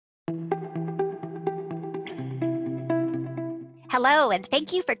Hello, and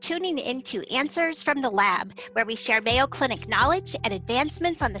thank you for tuning in to Answers from the Lab, where we share Mayo Clinic knowledge and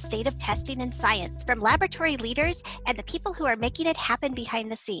advancements on the state of testing and science from laboratory leaders and the people who are making it happen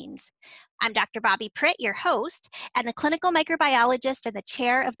behind the scenes. I'm Dr. Bobby Pritt, your host, and a clinical microbiologist and the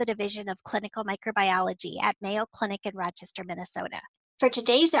chair of the Division of Clinical Microbiology at Mayo Clinic in Rochester, Minnesota. For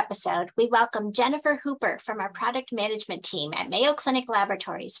today's episode, we welcome Jennifer Hooper from our product management team at Mayo Clinic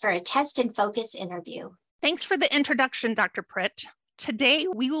Laboratories for a Test and Focus interview. Thanks for the introduction, Dr. Pritt. Today,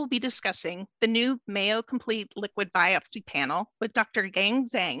 we will be discussing the new Mayo Complete Liquid Biopsy panel with Dr. Gang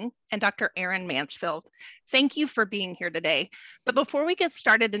Zhang and Dr. Aaron Mansfield. Thank you for being here today. But before we get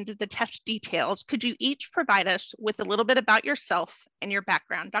started into the test details, could you each provide us with a little bit about yourself and your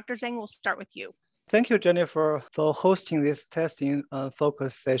background? Dr. Zhang, we'll start with you. Thank you, Jennifer, for hosting this testing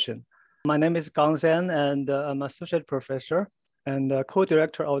focus session. My name is Gang Zhang, and I'm associate professor and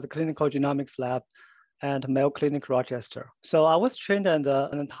co-director of the Clinical Genomics Lab at Mayo Clinic Rochester. So I was trained as an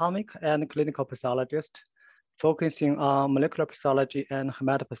anatomic and clinical pathologist, focusing on molecular pathology and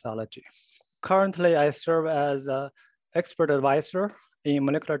hematopathology. Currently, I serve as an expert advisor in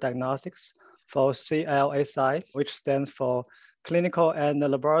molecular diagnostics for CLSI, which stands for Clinical and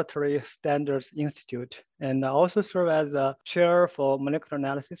Laboratory Standards Institute. And I also serve as a chair for Molecular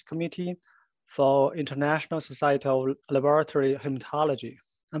Analysis Committee for International Society of Laboratory Hematology.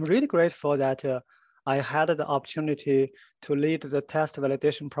 I'm really grateful that I had the opportunity to lead the test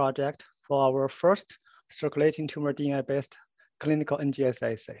validation project for our first circulating tumor DNA-based clinical NGS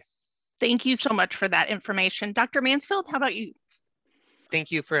assay. Thank you so much for that information. Dr. Mansfield, how about you?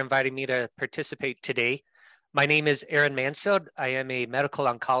 Thank you for inviting me to participate today. My name is Aaron Mansfield. I am a medical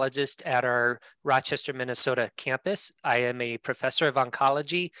oncologist at our Rochester, Minnesota campus. I am a professor of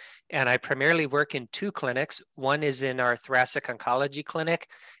oncology, and I primarily work in two clinics. One is in our thoracic oncology clinic,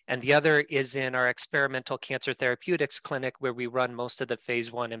 and the other is in our experimental cancer therapeutics clinic, where we run most of the phase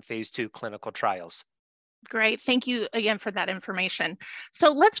 1 and phase 2 clinical trials. Great. Thank you again for that information.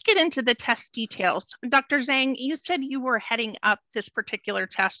 So let's get into the test details. Dr. Zhang, you said you were heading up this particular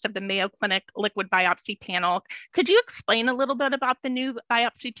test of the Mayo Clinic liquid biopsy panel. Could you explain a little bit about the new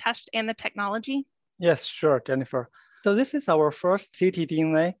biopsy test and the technology? Yes, sure, Jennifer. So this is our first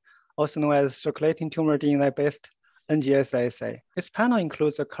ctDNA, also known as circulating tumor DNA-based NGS assay. This panel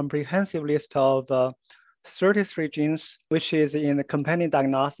includes a comprehensive list of 33 genes, which is in the companion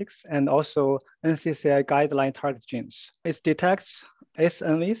diagnostics and also NCCN guideline target genes. It detects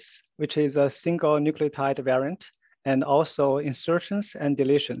SNVs, which is a single nucleotide variant, and also insertions and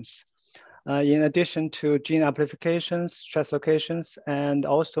deletions. In addition to gene amplifications, translocations, and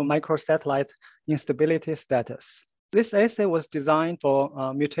also microsatellite instability status. This assay was designed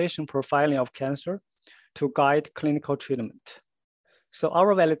for mutation profiling of cancer to guide clinical treatment. So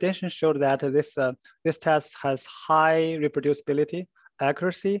our validation showed that this test has high reproducibility,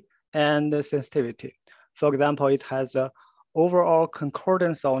 accuracy, and sensitivity. For example, it has an overall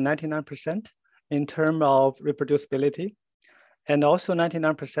concordance of 99% in terms of reproducibility, and also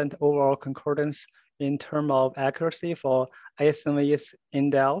 99% overall concordance in terms of accuracy for SNVs,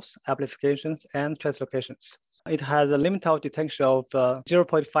 indels, amplifications, and translocations. It has a limit of detection of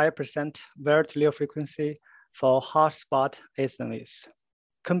 0.5% variant allele frequency for hotspot SNVs.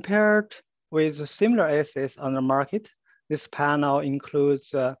 Compared with similar assays on the market, this panel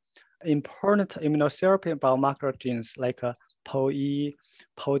includes important immunotherapy biomarker genes like POE,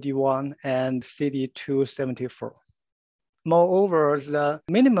 POD1, and CD274. Moreover, the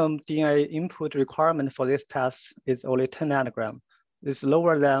minimum DNA input requirement for this test is only 10 nanogram. It's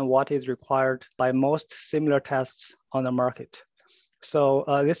lower than what is required by most similar tests on the market. So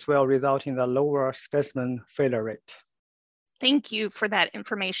this will result in a lower specimen failure rate. Thank you for that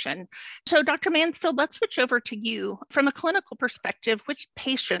information. So Dr. Mansfield, let's switch over to you. From a clinical perspective, which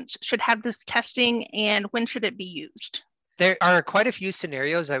patients should have this testing and when should it be used? There are quite a few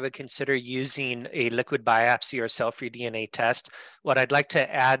scenarios I would consider using a liquid biopsy or cell-free DNA test. What I'd like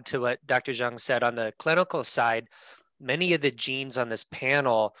to add to what Dr. Zhang said on the clinical side, many of the genes on this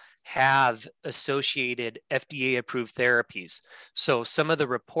panel have associated FDA-approved therapies. So some of the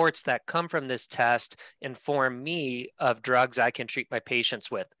reports that come from this test inform me of drugs I can treat my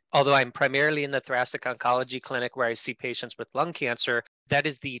patients with. Although I'm primarily in the thoracic oncology clinic where I see patients with lung cancer, that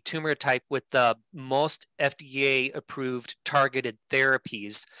is the tumor type with the most FDA-approved targeted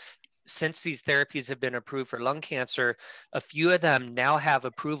therapies. Since these therapies have been approved for lung cancer, a few of them now have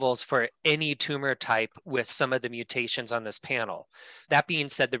approvals for any tumor type with some of the mutations on this panel. That being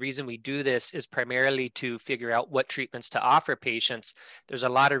said, the reason we do this is primarily to figure out what treatments to offer patients. There's a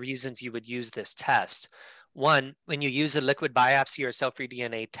lot of reasons you would use this test. One, when you use a liquid biopsy or cell-free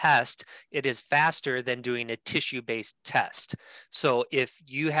DNA test, it is faster than doing a tissue-based test. So if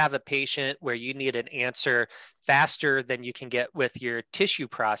you have a patient where you need an answer faster than you can get with your tissue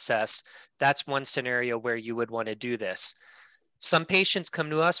process, that's one scenario where you would want to do this. Some patients come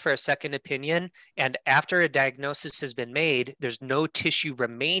to us for a second opinion, and after a diagnosis has been made, there's no tissue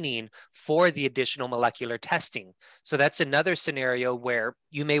remaining for the additional molecular testing. So that's another scenario where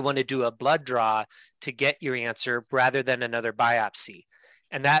you may want to do a blood draw to get your answer rather than another biopsy.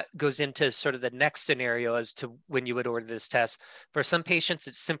 And that goes into sort of the next scenario as to when you would order this test. For some patients,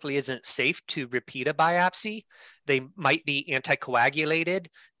 it simply isn't safe to repeat a biopsy. They might be anticoagulated.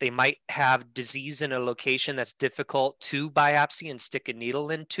 They might have disease in a location that's difficult to biopsy and stick a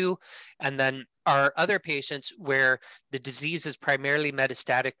needle into. And then are other patients where the disease is primarily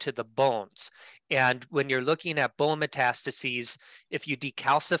metastatic to the bones. And when you're looking at bone metastases, if you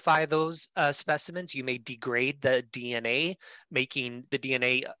decalcify those specimens, you may degrade the DNA, making the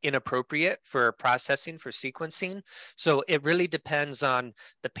DNA inappropriate for processing, for sequencing. So it really depends on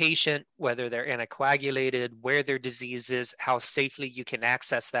the patient, whether they're anticoagulated, where their disease is, how safely you can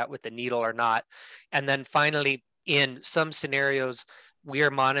access that with the needle or not. And then finally, in some scenarios, we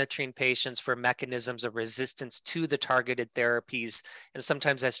are monitoring patients for mechanisms of resistance to the targeted therapies. And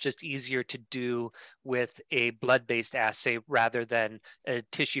sometimes that's just easier to do with a blood-based assay rather than a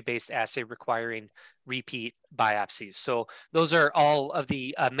tissue-based assay requiring repeat biopsies. So those are all of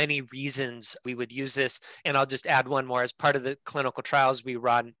the many reasons we would use this. And I'll just add one more. As part of the clinical trials we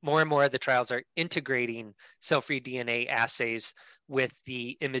run, more and more of the trials are integrating cell-free DNA assays with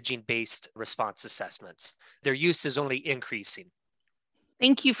the imaging-based response assessments. Their use is only increasing.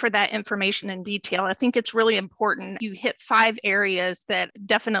 Thank you for that information in detail. I think it's really important. You hit 5 areas that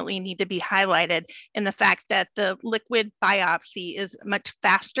definitely need to be highlighted in the fact that the liquid biopsy is much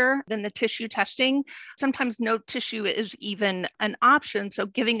faster than the tissue testing. Sometimes no tissue is even an option. So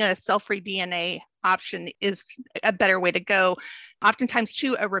giving a cell-free DNA option is a better way to go. Oftentimes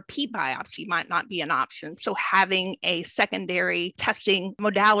too, a repeat biopsy might not be an option. So having a secondary testing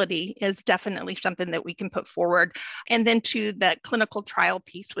modality is definitely something that we can put forward. And then to the clinical trial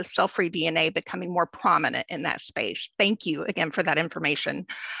piece with cell-free DNA becoming more prominent in that space. Thank you again for that information.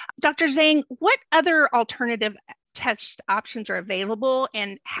 Dr. Zhang, what other alternative test options are available,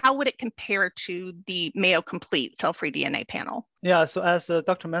 and how would it compare to the Mayo Complete cell-free DNA panel? Yeah, so as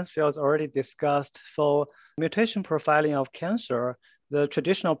Dr. Mansfield already discussed, for mutation profiling of cancer, the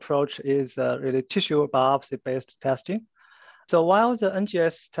traditional approach is really tissue biopsy-based testing. So while the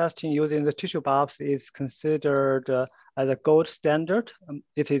NGS testing using the tissue biopsy is considered as a gold standard,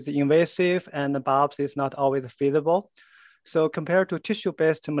 it is invasive and the biopsy is not always feasible. So compared to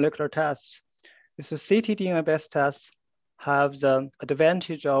tissue-based molecular tests, the ctDNA-based tests have the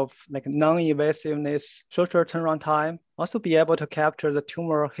advantage of like non-invasiveness, shorter turnaround time, also be able to capture the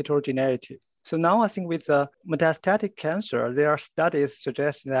tumor heterogeneity. So now I think with metastatic cancer, there are studies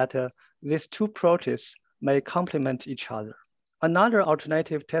suggesting that these two approaches may complement each other. Another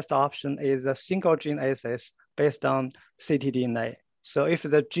alternative test option is a single gene assays based on ctDNA. So if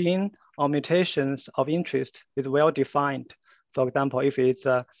the gene or mutations of interest is well defined, for example, if it's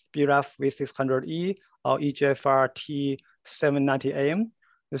a BRAF V600E or EGFR T790M,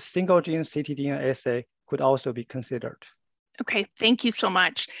 the single gene ctDNA assay could also be considered. Okay, thank you so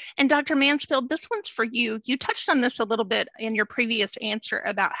much. And Dr. Mansfield, this one's for you. You touched on this a little bit in your previous answer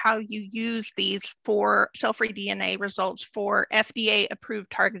about how you use these for cell-free DNA results for FDA-approved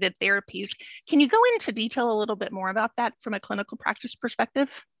targeted therapies. Can you go into detail a little bit more about that from a clinical practice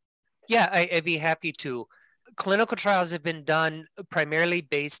perspective? Yeah, I'd be happy to. Clinical trials have been done primarily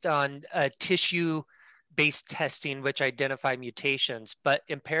based on tissue-based testing, which identify mutations. But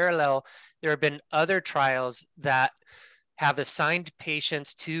in parallel, there have been other trials that have assigned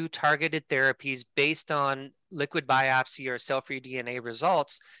patients to targeted therapies based on liquid biopsy or cell-free DNA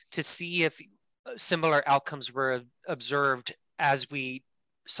results to see if similar outcomes were observed as we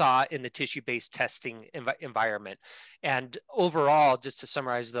saw in the tissue-based testing environment. And overall, just to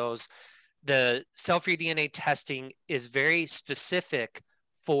summarize those, the cell-free DNA testing is very specific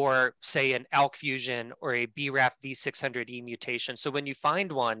for, say, an ALK fusion or a BRAF V600E mutation. So when you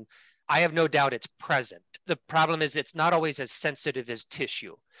find one, I have no doubt it's present. The problem is it's not always as sensitive as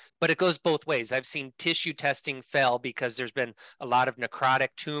tissue, but it goes both ways. I've seen tissue testing fail because there's been a lot of necrotic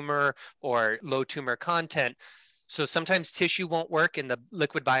tumor or low tumor content. So sometimes tissue won't work and the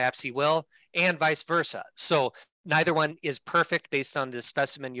liquid biopsy will, and vice versa. So neither one is perfect based on the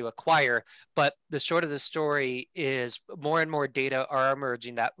specimen you acquire, but the short of the story is more and more data are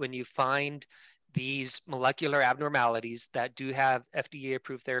emerging that when you find these molecular abnormalities that do have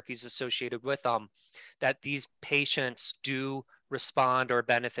FDA-approved therapies associated with them, that these patients do respond or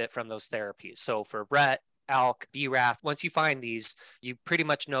benefit from those therapies. So for RET, ALK, BRAF, once you find these, you pretty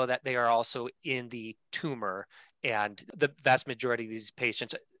much know that they are also in the tumor. And the vast majority of these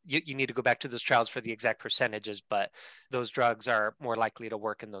patients, you need to go back to those trials for the exact percentages, but those drugs are more likely to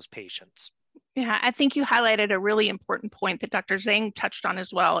work in those patients. Yeah, I think you highlighted a really important point that Dr. Zhang touched on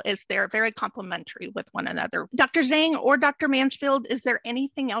as well, is they're very complementary with one another. Dr. Zhang or Dr. Mansfield, is there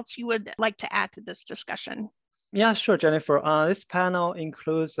anything else you would like to add to this discussion? Yeah, sure, Jennifer. This panel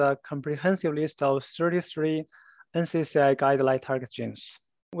includes a comprehensive list of 33 NCCN guideline target genes.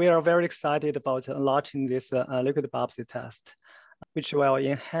 We are very excited about launching this liquid biopsy test, which will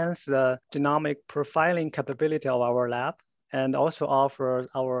enhance the genomic profiling capability of our lab and also offer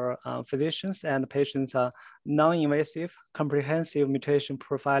our physicians and patients a non-invasive, comprehensive mutation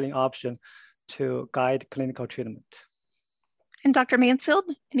profiling option to guide clinical treatment. And Dr. Mansfield,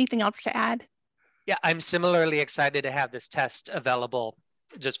 anything else to add? Yeah, I'm similarly excited to have this test available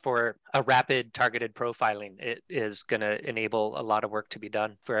just for a rapid targeted profiling. It is going to enable a lot of work to be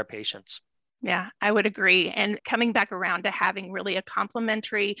done for our patients. Yeah, I would agree. And coming back around to having really a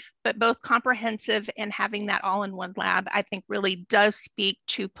complementary, but both comprehensive and having that all in one lab, I think really does speak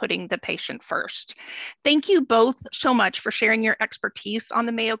to putting the patient first. Thank you both so much for sharing your expertise on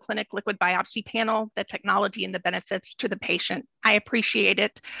the Mayo Clinic liquid biopsy panel, the technology and the benefits to the patient. I appreciate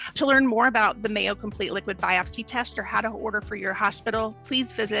it. To learn more about the Mayo Complete Liquid Biopsy Test or how to order for your hospital,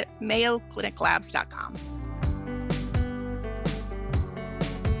 please visit mayocliniclabs.com.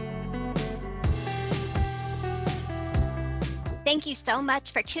 Thank you so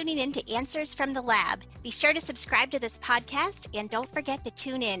much for tuning in to Answers from the Lab. Be sure to subscribe to this podcast and don't forget to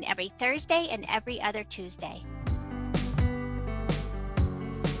tune in every Thursday and every other Tuesday.